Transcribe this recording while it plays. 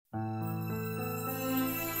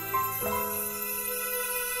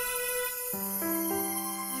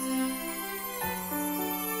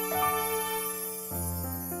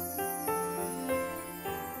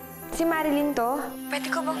Si Marilyn to? Pwede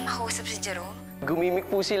ko bang makausap si Jerome? Gumimik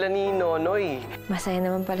po sila ni Nonoy. Masaya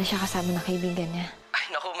naman pala siya kasama ng kaibigan niya. Ay,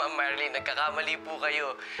 naku, Ma'am Marilyn, nagkakamali po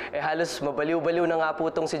kayo. Halos mabaliw-baliw na nga po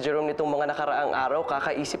itong si Jerome nitong mga nakaraang araw.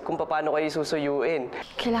 Kakaisip kung paano kayo susuyuin.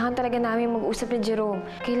 Kailangan talaga namin mag-usap ni Jerome.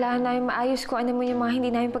 Kailangan namin maayos kung ano mo yung mga hindi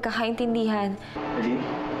namin pagkakaintindihan. Marilyn,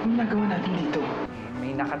 anong nagawa natin dito?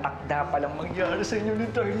 May nakatakda palang mangyari sa inyo ni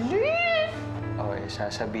Darlene! Okay,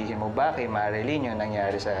 sasabihin mo ba kay Marilyn yung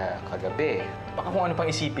nangyari sa kagabi? Baka kung ano pang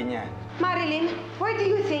isipin niya. Marilyn, where do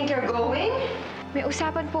you think you're going? May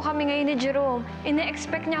usapan po kami ngayon ni Jerome.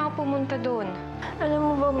 Ina-expect niya ako pumunta doon. Alam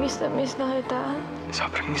mo ba, miss na kita?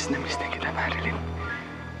 Sobrang miss na kita, Marilyn.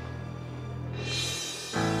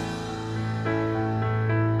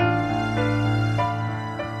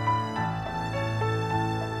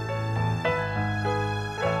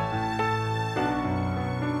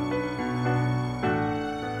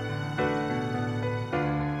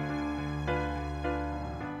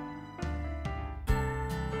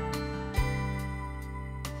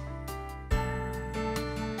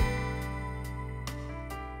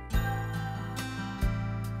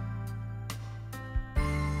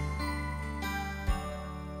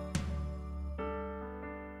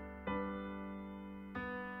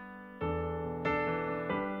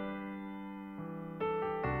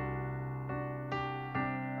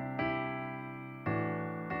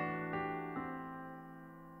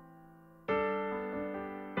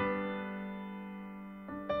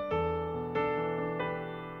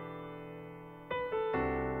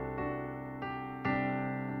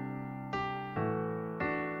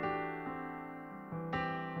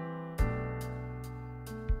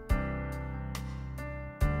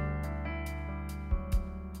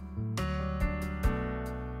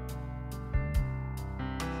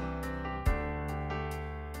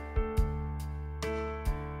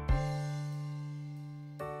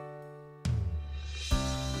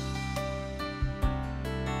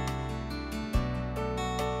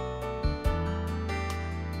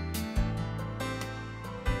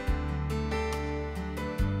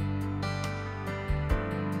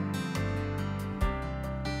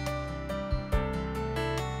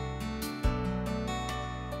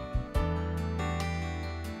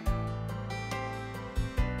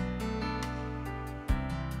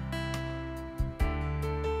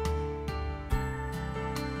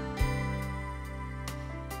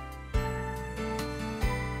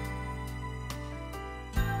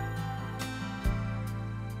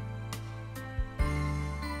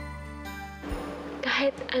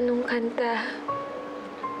 Kahit anong kanta,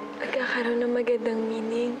 magkakaroon ng magandang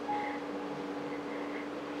meaning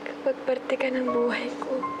kapag parte ka ng buhay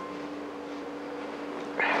ko.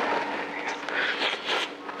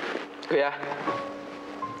 Kuya.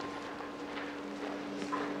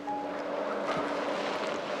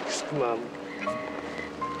 Ma'am.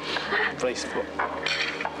 Price po.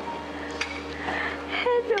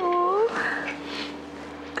 Hello?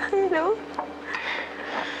 Hello?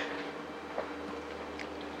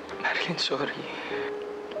 Marilyn, sorry.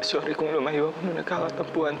 Sorry kung lumayo ako nung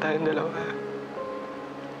nagkakatampuhan tayong dalawa.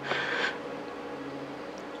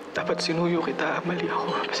 Dapat sinuyo kita. Mali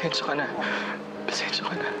ako. Pasensya ka na. Pasensya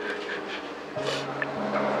ka na.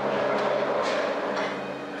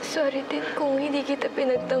 Sorry din kung hindi kita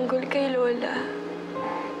pinagtanggol kay Lola.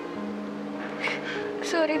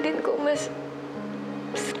 Sorry din kung mas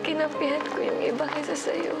kinampihan ko yung iba kaysa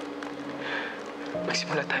sa'yo.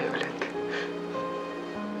 Magsimula tayo ulit.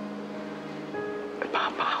 At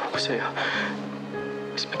pangako ko sa'yo,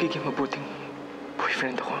 mas magiging mabuting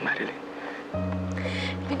boyfriend ako, Marilyn.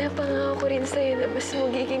 Pinapangako ko rin sa'yo na mas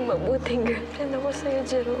magiging mabuting girlfriend ako sa'yo,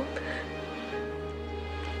 Jerome.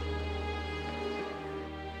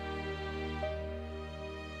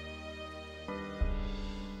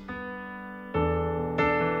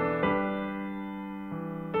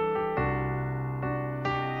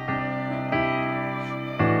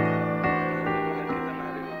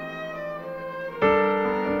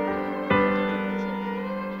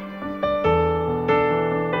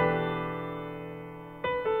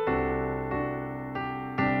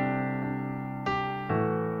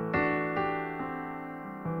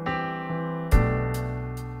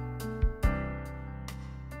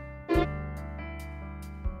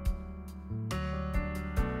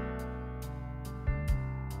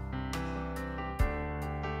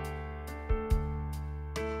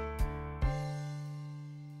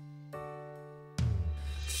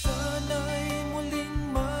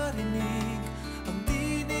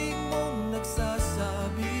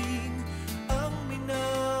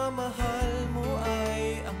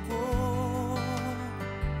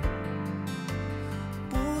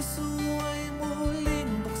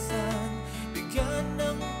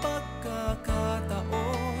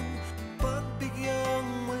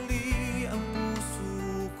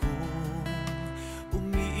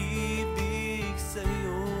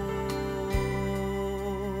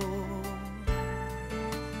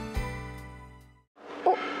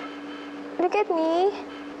 Look at me.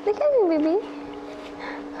 Look at me, baby.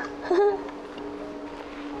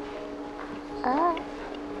 Ah.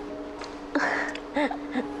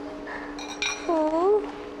 Oh.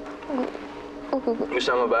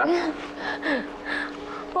 Gusto mo ba?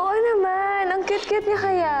 Oo naman. Ang cute-cute niya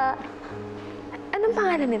kaya. Anong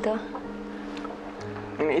pangalan nito?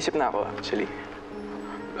 Iniisip na ako, actually.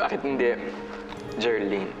 Bakit hindi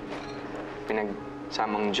Darlene?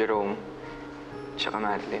 Pinagsamang Jerome, tsaka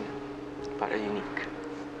Marilyn. Para unique.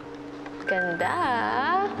 Ganda.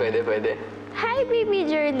 Pwede. Hi, baby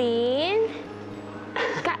Darlene.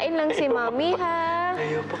 Kain lang si Mommy, ha?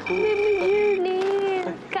 Ayaw pa ko. Baby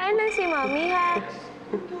Darlene. Kain lang si Mommy, ha?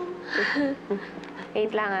 Wait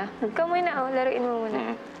lang, ha? Ikaw muna, oh. Laruin mo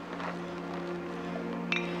muna.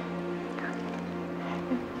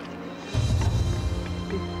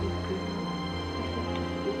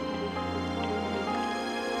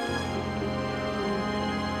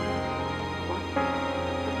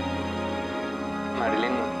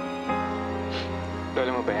 Marilyn,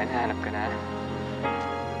 lola mo ba yan? Hanap ka na?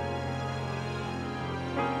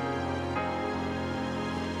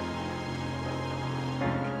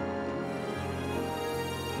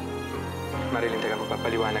 Marilyn, taga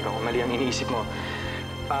magpapaliwanag ako. Mali ang iniisip mo.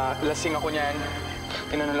 Lasing ako niyan.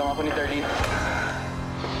 Inano lang ako ni Darlene.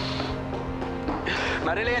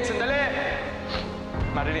 Marilyn, sandali!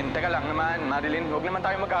 Marilyn, teka lang naman. Marilyn, huwag naman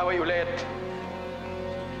tayo mag-away ulit.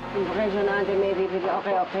 Okay, Jonathan, may bibig.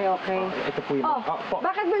 Okay. Ito po yun. Oh,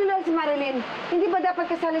 bakit ba nila si Marilyn? Hindi ba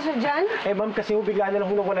dapat kasali siya dyan? Eh, ma'am, kasi bigla na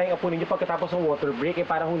lang nawala yung apo ninyo pagkatapos ng water break. Eh,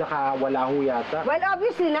 parang nakawala yata. Well,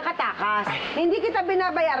 obviously, nakatakas. Hindi kita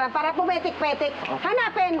binabayaran para pumetik-petik.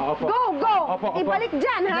 Hanapin! Opo. Go! Opo. Ibalik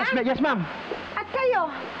dyan, ha? Yes, ma'am. At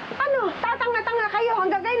kayo, tatanga-tanga kayo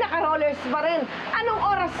hanggang ngayon naka-rollers pa rin. Anong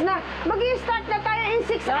oras na? Mag-i-start na tayo in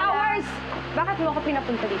 6 hours. Bakit mo ako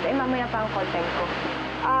pinapunta dito? Eh, mamaya pa ang call time ko.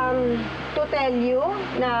 To tell you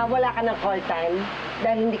na wala ka ng call time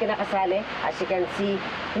dahil hindi ka nakasali. As you can see,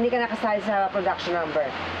 hindi ka nakasali sa production number.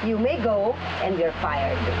 You may go and you're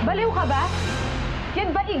fired. Baliw ka ba?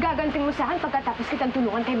 Yan ba igaganting mo sa akin pagkatapos kitang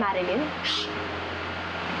tulungan kay Marilyn? Shh!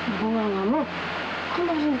 Bunga nga mo. Kung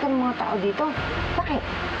narinig ka ng mga tao dito, bakit?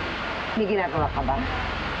 May ginagawa ka ba?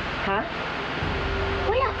 Ha?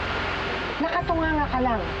 Wala. Nakatunganga ka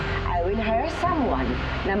lang. I will hire someone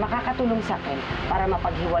na makakatulong sa akin para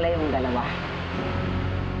mapaghiwalay yung dalawa.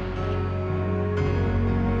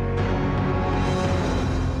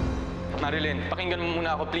 Marilyn, pakinggan mo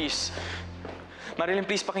muna ako, please. Marilyn,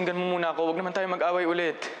 please, pakinggan mo muna ako. Huwag naman tayo mag-away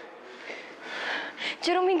ulit.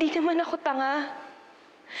 Jerome, hindi naman ako tanga.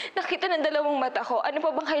 Nakita ng dalawang mata ko. Ano pa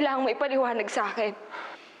bang kailangan mo ipaliwanag sa akin?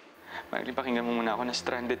 Marilyn, pakinggan mo muna ako na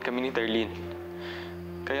stranded kami ni Darlene.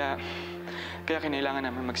 Kaya kinailangan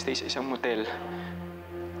namin magstay sa isang motel.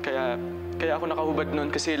 Kaya ako nakahubad noon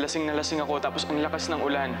kasi lasing na lasing ako tapos ang lakas ng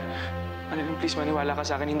ulan. Marilyn, please, maniwala ka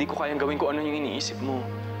sa akin. Hindi ko kayang gawin kung ano yung iniisip mo.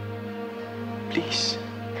 Please.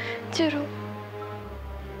 Jerome,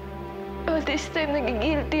 all this time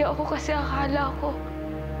nagigilty ako kasi akala ko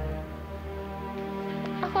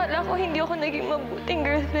hindi ako naging mabuting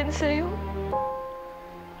girlfriend sa'yo.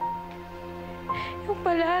 Yung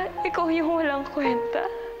pala, ikaw yung walang kwenta.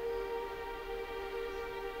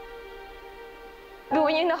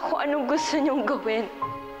 Gawin niyo na kung anong gusto niyong gawin.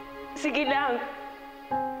 Sige lang.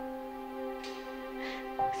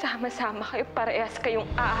 Sama-sama kayo, parehas kayong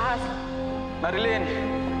ahas. Marilyn!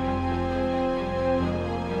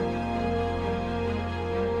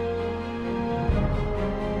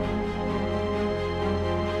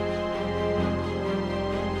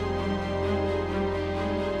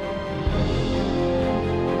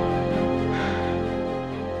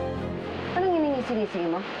 Anong iniisig-isig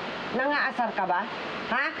mo? Nangaasar ka ba?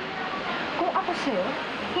 Ha? Kung ako sa'yo,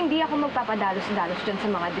 hindi ako magpapadalos-dalos dyan sa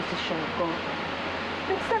mga desisyon ko.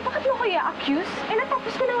 Instead, bakit mo ko i-accuse? Eh,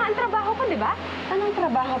 natapos ko na nga ang trabaho ko, di ba? Anong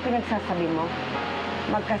trabaho pinagsasabi mo?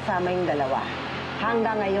 Magkasama yung dalawa.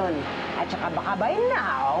 Hanggang ngayon. At saka baka by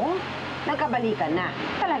now, nagkabalikan na.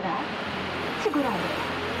 Talaga? Sigurado.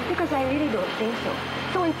 Because I really don't think so.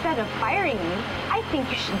 So instead of firing me, I think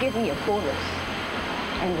you should give me a bonus.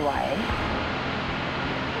 And why?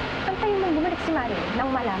 Antayin mong bumalik si Marilyn nang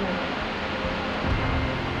malaman mo.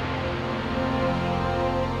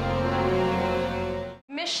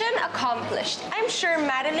 Mission accomplished. I'm sure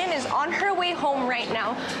Marilyn is on her way home right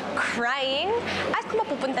now, crying. At kung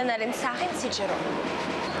mapupunta na rin sa akin si Jerome.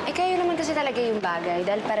 Eh, kayo naman kasi talaga yung bagay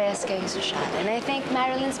dahil parehas kayong sosyal. And I think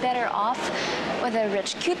Marilyn's better off with a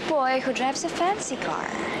rich, cute boy who drives a fancy car.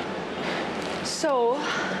 So,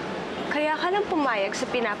 kaya ka nang pumayag sa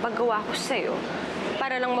pinapagawa ko sa'yo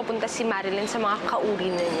para lang mapunta si Marilyn sa mga kauri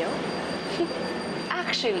ninyo?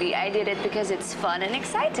 Actually, I did it because it's fun and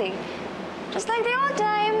exciting. Just like the old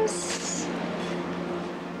times.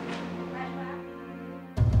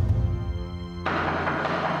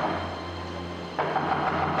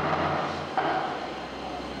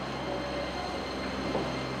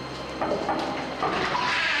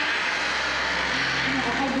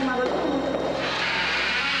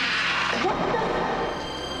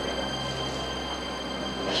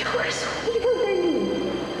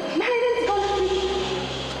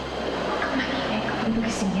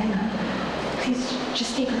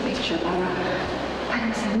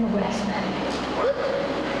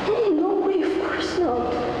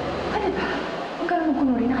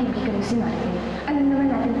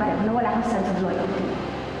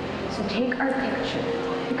 Take our picture.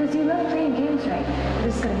 Because you love playing games, right?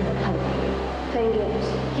 This is gonna be fun. Playing games?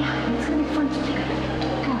 Yeah, it's gonna be fun. So take a picture.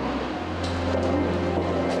 Come on.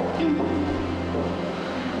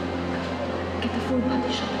 Get the full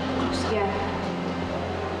body shot. Close up. Yeah.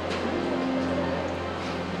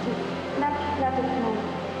 Lapit mo.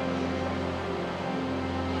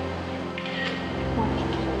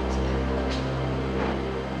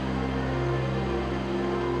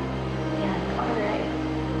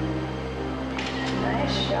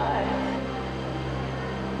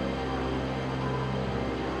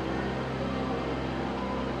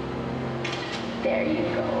 There you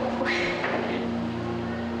go.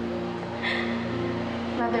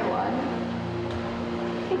 Another one.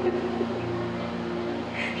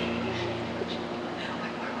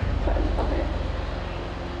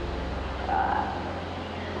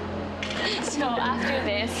 So, after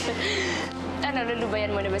this,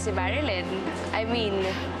 lulubayan mo na ba si Marilyn? I mean,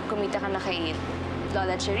 kumita ka na kay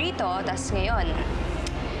Lola Cherito, tas ngayon,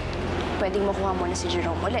 pwedeng makuha mo na si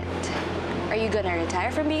Jerome ulit. Are you gonna retire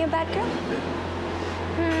from being a bad girl?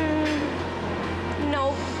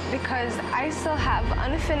 No, because I still have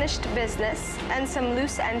unfinished business and some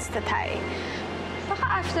loose ends to tie. Baka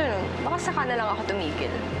after nun, baka saka na lang ako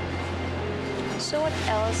tumigil. So what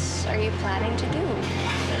else are you planning to do?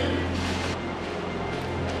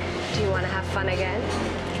 Do you want to have fun again?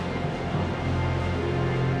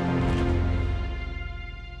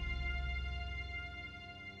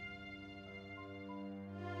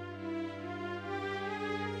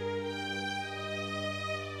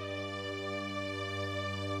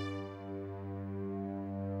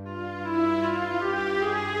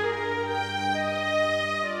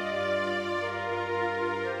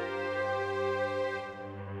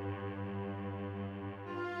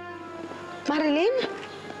 Marilyn?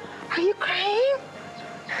 Are you crying?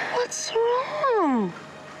 What's wrong?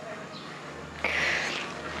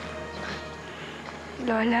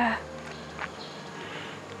 Lola,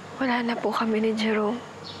 wala na po kami ni Jerome.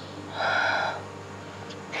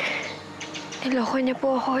 Niloko niya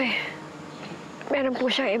po ako eh. Meron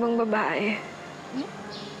po siyang ibang babae.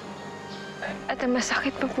 At ang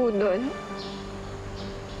masakit pa po doon,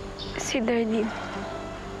 si Darlene.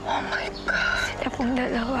 Oh my God. Sila pong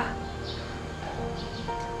dalawa.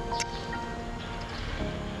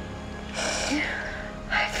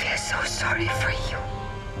 I feel so sorry for you.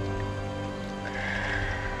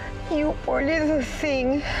 You poor little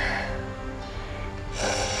thing.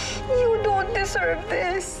 You don't deserve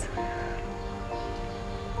this.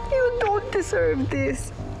 You don't deserve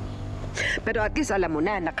this. Pero at least alam mo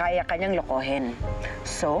na kaya kanyang lokohin.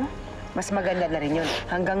 So, mas maganda na rin yun.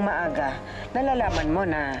 Hanggang maaga, nalalaman mo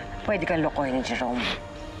na pwede kang lokohin ni Jerome.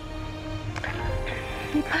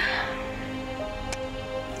 Di ba?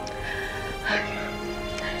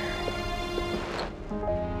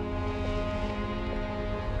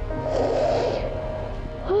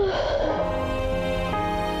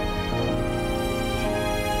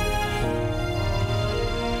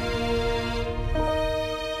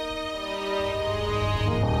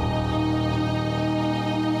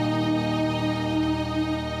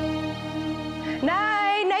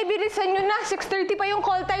 Bilisan nyo na. 6:30 pa yung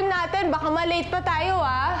call time natin. Baka ma-late pa tayo,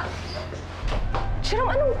 ah.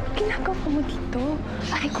 Jerome, anong ginagawa mo dito?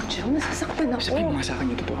 Ay ko, Jerome, nasasaktan ako. Sabihin mo nga sa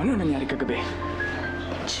akin yung totoo. Ano nangyari kagabi?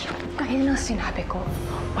 Jerome, kaya na sinabi ko.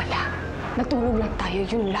 Wala. Natulog lang tayo,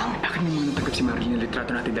 yun lang. Bakit may mga natanggap si Marilyn na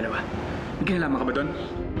litrato natin dalawa? May kinalaman ka ba doon?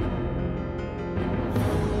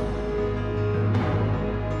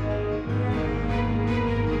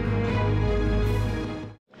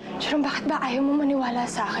 Jerome, bakit ba ayaw mo maniwala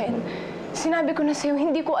sa akin? Sinabi ko na sa'yo,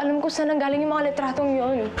 hindi ko alam kung saan nanggaling yung mga litratong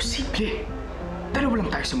yon. Posible. Dalawa lang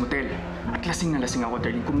tayo sa motel. At lasing na lasing ako,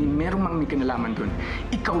 Darlene. Kung merong mang may kinalaman doon,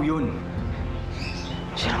 ikaw yun.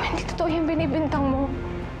 Jerome, hindi totoo yung binibintang mo.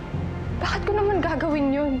 Bakit ko naman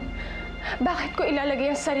gagawin yun? Bakit ko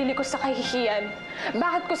ilalagay ang sarili ko sa kahihiyan?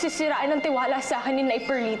 Bakit ko sisirain ang tiwala sa akin ni Nay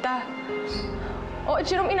Perlita? Oo,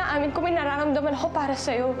 Jerome, inaamin ko may nararamdaman ako para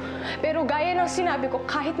sa'yo. Pero gaya ng sinabi ko,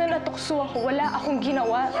 kahit na natukso ako, wala akong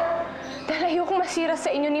ginawa. Dahil ayokong masira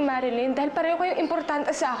sa inyo ni Marilyn dahil pareho kayong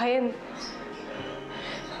importante sa akin.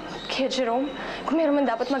 Kaya Jerome, kung meron man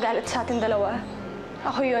dapat magalit sa atin dalawa,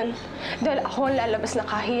 ako yun. Dahil ako ang lalabas na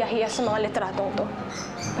kahiya-hiya sa mga litratong to.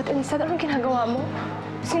 But instead, anong ginagawa mo?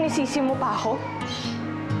 Sinisisi mo pa ako?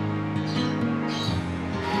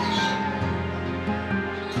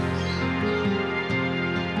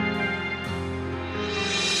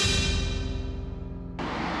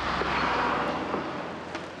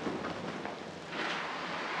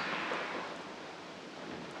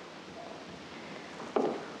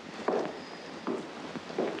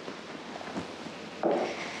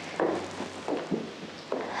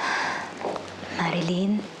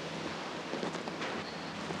 Marilyn,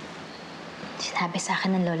 sinabi sa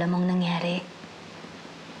akin ng lola mong nangyari.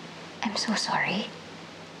 I'm so sorry.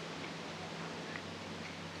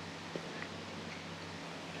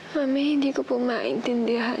 Mami, hindi ko po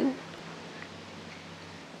maintindihan.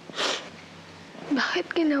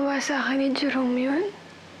 Bakit ginawa sa akin ni Jerome yun?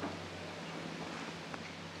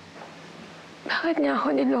 Bakit niya ako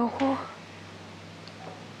niloko?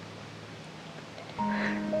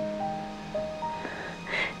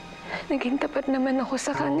 Naging tapat naman ako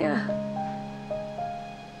sa kanya.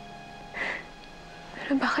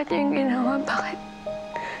 Pero bakit niya yung ginawa?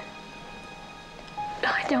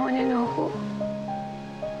 Bakit niya ako niloko?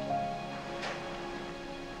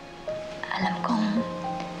 Alam kong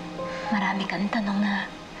marami kang tanong na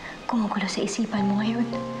kumukulo sa isipan mo ngayon.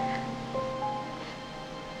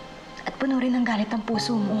 At puno rin ng galit ang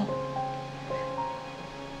puso mo.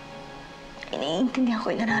 Iniintindihan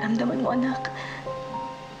ko yung nararamdaman mo, anak.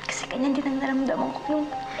 Kasi ganyan din ang nararamdaman ko nung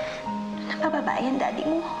napababae ang daddy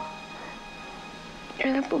mo.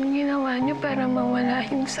 Ano pong ginawa niyo para mawala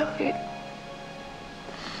yung sakit?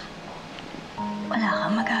 Wala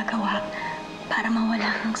kang magagawa para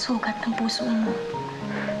mawala ang sugat ng puso mo.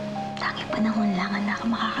 Tanging panahon lang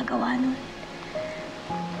ang makakagawa nun.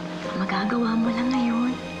 Ang magagawa mo lang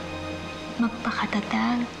ngayon,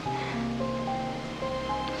 magpakatatag.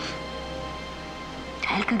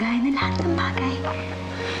 Dahil kagaya ng lahat ng bagay,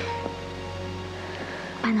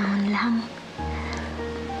 panahon lang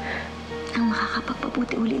ang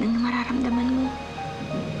makakapagpabuti uli ng mararamdaman mo.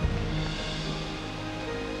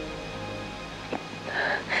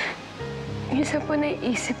 Isa po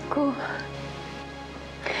naisip ko,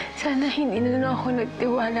 sana hindi na lang ako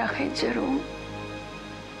nagtiwala kay Jerome.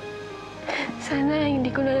 Sana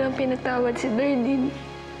hindi ko na lang pinatawad si Darlene.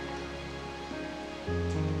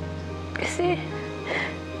 Kasi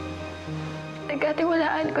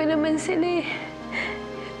nagkatiwalaan ko naman sila eh.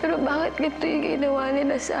 Pero bakit ganito yung ginawa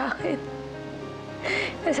nila sa akin?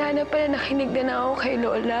 Na sana pala nakinig na ako kay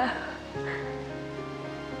Lola.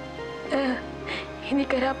 Hindi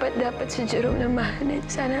karapat-dapat si Jerome na mahalin.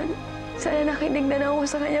 Sana nakinig na ako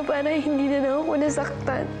sa kanya para hindi na ako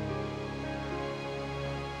nasaktan.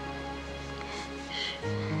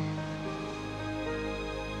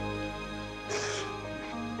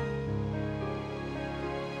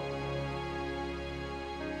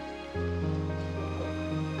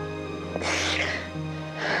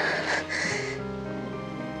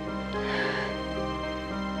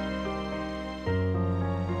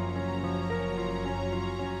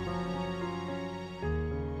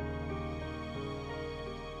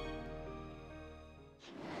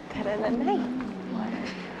 Tara na, Nay.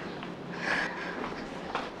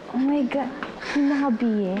 Oh my God, yung mga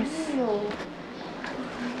BS.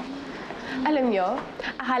 Alam nyo,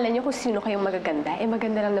 akala nyo kung sino kayong magaganda, eh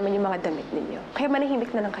maganda lang naman yung mga damit ninyo. Kaya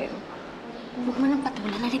manahimik na lang kayo. Huwag mo nang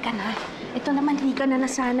patulan, halika na. Ito naman, hindi ka na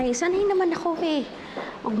nasanay. Sanay naman ako eh.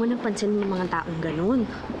 Huwag mo nang pansinin yung mga taong ganun.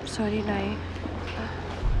 Sorry, Nay.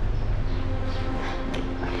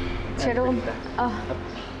 Jerome,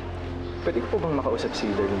 Pwede ko po bang makausap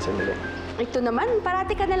si Darlene sandali? ito naman,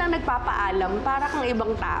 parati ka na lang nagpapaalam para kang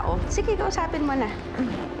ibang tao. Sige, kausapin mo na.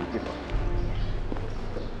 Sige po.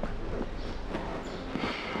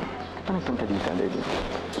 Paano nagpunta dito, Darlene?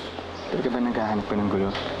 Talaga ba naghahanap pa ng gulo?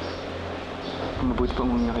 Kung mabuti pa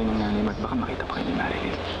umuwi na kayo ng nanay mo at baka makita pa kayo ni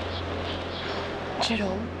Marilyn.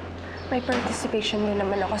 Jerome, may participation din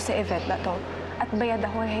naman ako sa event na to. At bayad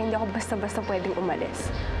ako eh, hindi ako basta-basta pwedeng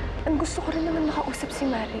umalis. Ang gusto ko rin naman makausap si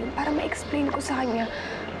Marilyn para ma-explain ko sa kanya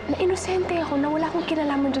na inosente ako, na wala akong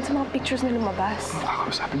kinalaman dyan sa mga pictures na lumabas.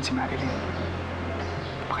 Makakausapin si Marilyn.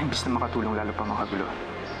 Baka imbis na makatulong lalo pa makagulo.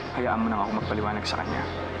 Hayaan mo na ako magpaliwanag sa kanya.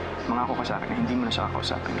 Mangako ka sa akin na hindi mo na siya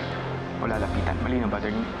kakausapin o lalapitan. Malinaw ba,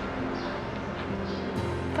 Darlene?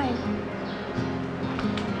 Fine.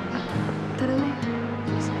 Tara na.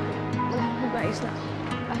 Wala, mag-ayos na.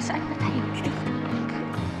 Saan ba tayo?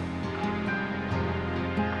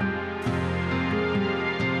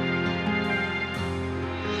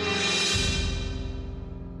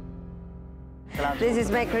 This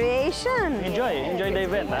is my creation. Enjoy the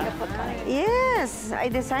event, ha? Yes,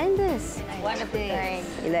 I designed this. One of the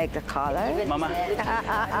You like the color? Mama.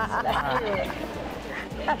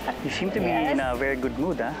 You seem to be in a very good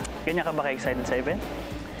mood, ha? Ganyan ka ba ka-excited sa event?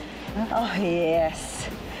 Oh, yes.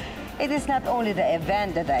 It is not only the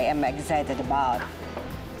event that I am excited about.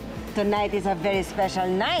 Tonight is a very special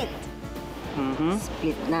night.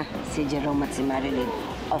 Split na si Jerome at si Marilyn.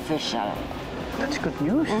 Official. That's good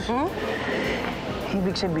news.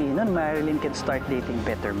 Ibig sabihin nun, Marilyn can start dating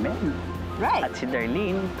better men. Right. At si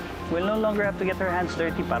Darlene will no longer have to get her hands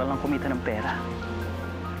dirty para lang kumita ng pera.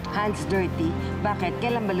 Hands dirty? Bakit?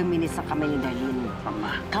 Kailan ba luminis ang kamay ni Darlene?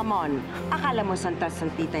 Mama. Come on. Akala mo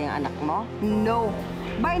santas-santita yung anak mo? No.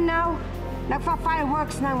 By now,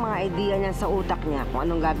 nagpa-fireworks na ang mga idea niya sa utak niya kung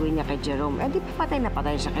anong gagawin niya kay Jerome. Eh, di pa patay na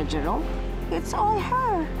patay siya kay Jerome. It's all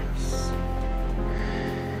her.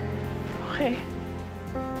 Okay.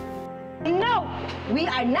 No! We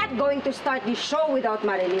are not going to start this show without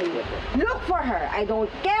Marilyn. Look for her. I don't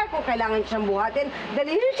care kung kailangan siyang buhatin.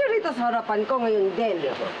 Dalhin siya rito sa harapan ko ngayon din.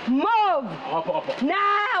 Move! Opo.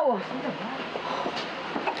 Now!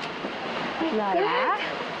 Lola,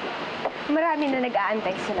 marami na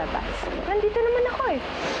nag-aantay sa labas. Nandito naman ako eh.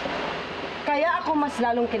 Kaya ako mas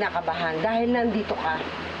lalong kinakabahan dahil nandito ka.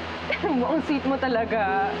 Ang sweet mo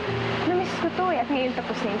talaga. Namiss ko to eh at ngayon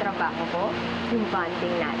tapos na yung trabaho ko. Yung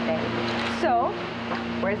bonding natin. So,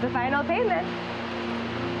 where's the final payment?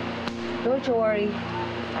 Don't you worry.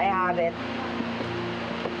 I have it.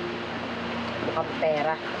 Mukhang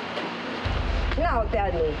pera. Now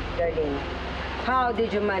tell me, Darlene, how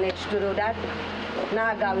did you manage to do that?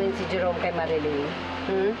 Nagawin si Jerome kay Marilyn.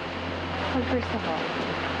 Well, first of all,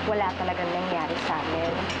 wala talagang nangyari sa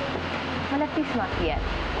amin. Well, at least not yet.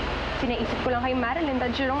 Sinaisip ko lang kay Marilyn that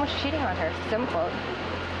Jerome was cheating on her. Simple.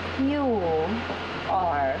 You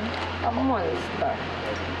are a monster.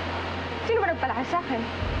 Sino ba nagpalaki sa akin?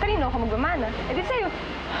 Kanino ako magmamana? E di sa'yo.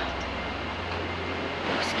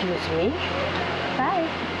 Excuse me? Bye.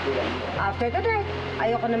 After tonight,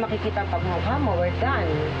 ayoko na makikita ang pagmukha mo. We're done.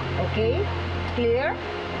 Okay? Clear?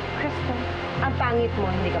 Crystal. Ang pangit mo,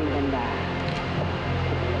 hindi ka maganda.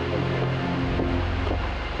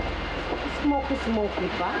 Smoky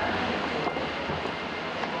pa?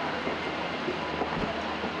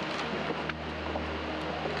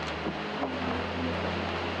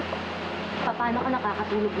 Paano ka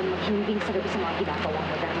nakakatulog ng maghinding sa gabi sa mga ginagawa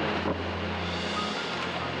mo, Darlene?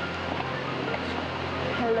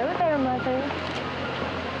 Hello there, Mother.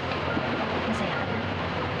 Masaya ka na?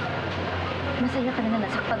 Masaya ka na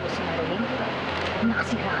nasaktan mo si Marilyn?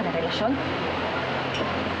 Nakasira ka na relasyon?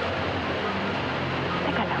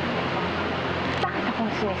 Teka lang. Bakit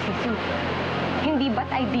akong sinisisi mo? Hindi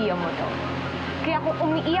ba't idea mo to? Kaya kung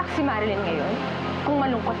umiiyak si Marilyn ngayon, kung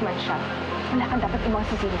malungkot man siya, wala kang dapat ibang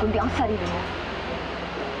sisihin kundi ang sarili mo.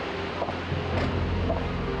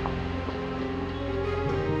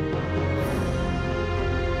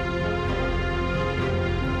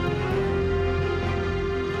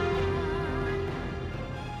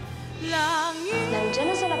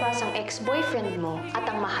 Nandiyan na sa labas ang ex-boyfriend mo at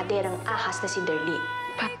ang mahaderang ahas na si Darlene.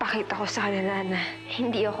 Papakita ko sa kanila na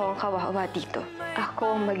hindi ako ang kawawa dito.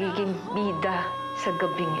 Ako ang magiging bida sa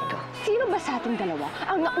gabing ito. Sino ba sa ating dalawa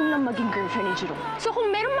ang naunang maging girlfriend ni Jerome? So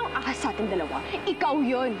kung meron mang ahas sa ating dalawa, ikaw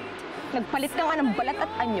yon. Nagpalit ka nga ng balat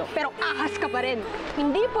at anyo, pero ahas ka pa rin.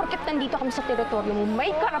 Hindi porket nandito kami sa teritoryo mo,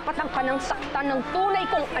 may karapatan ka ng saktan ng tunay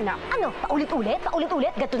kong anak. Ano? Paulit-ulit?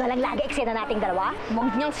 Paulit-ulit? Gato na lang lagi eksena nating dalawa?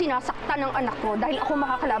 Huwag niyang sinasaktan ng anak ko dahil ako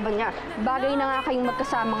makakalaban niya. Bagay na nga kayong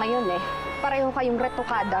magkasama ngayon eh. Pareho kayong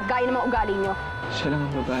retokada, gaya ng mga ugali niyo. Siya lang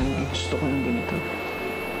ang babaeng gusto ko ng ganito.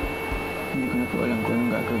 Hindi ko na po alam kung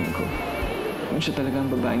anong gagawin ko. Kung siya talaga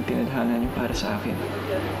ang babaeng tinadhana niyo para sa akin.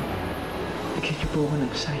 Bigyan niyo po ako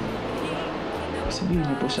ng sign. Sabihin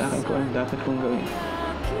niyo po sa akin kung anong dapat kong gawin.